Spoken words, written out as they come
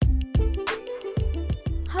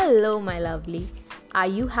Hello, my lovely. Are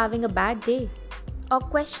you having a bad day? Or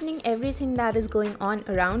questioning everything that is going on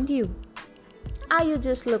around you? Are you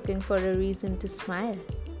just looking for a reason to smile?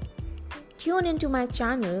 Tune into my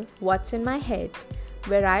channel, What's in My Head,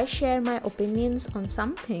 where I share my opinions on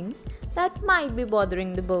some things that might be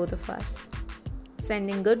bothering the both of us.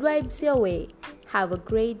 Sending good vibes your way. Have a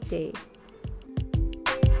great day.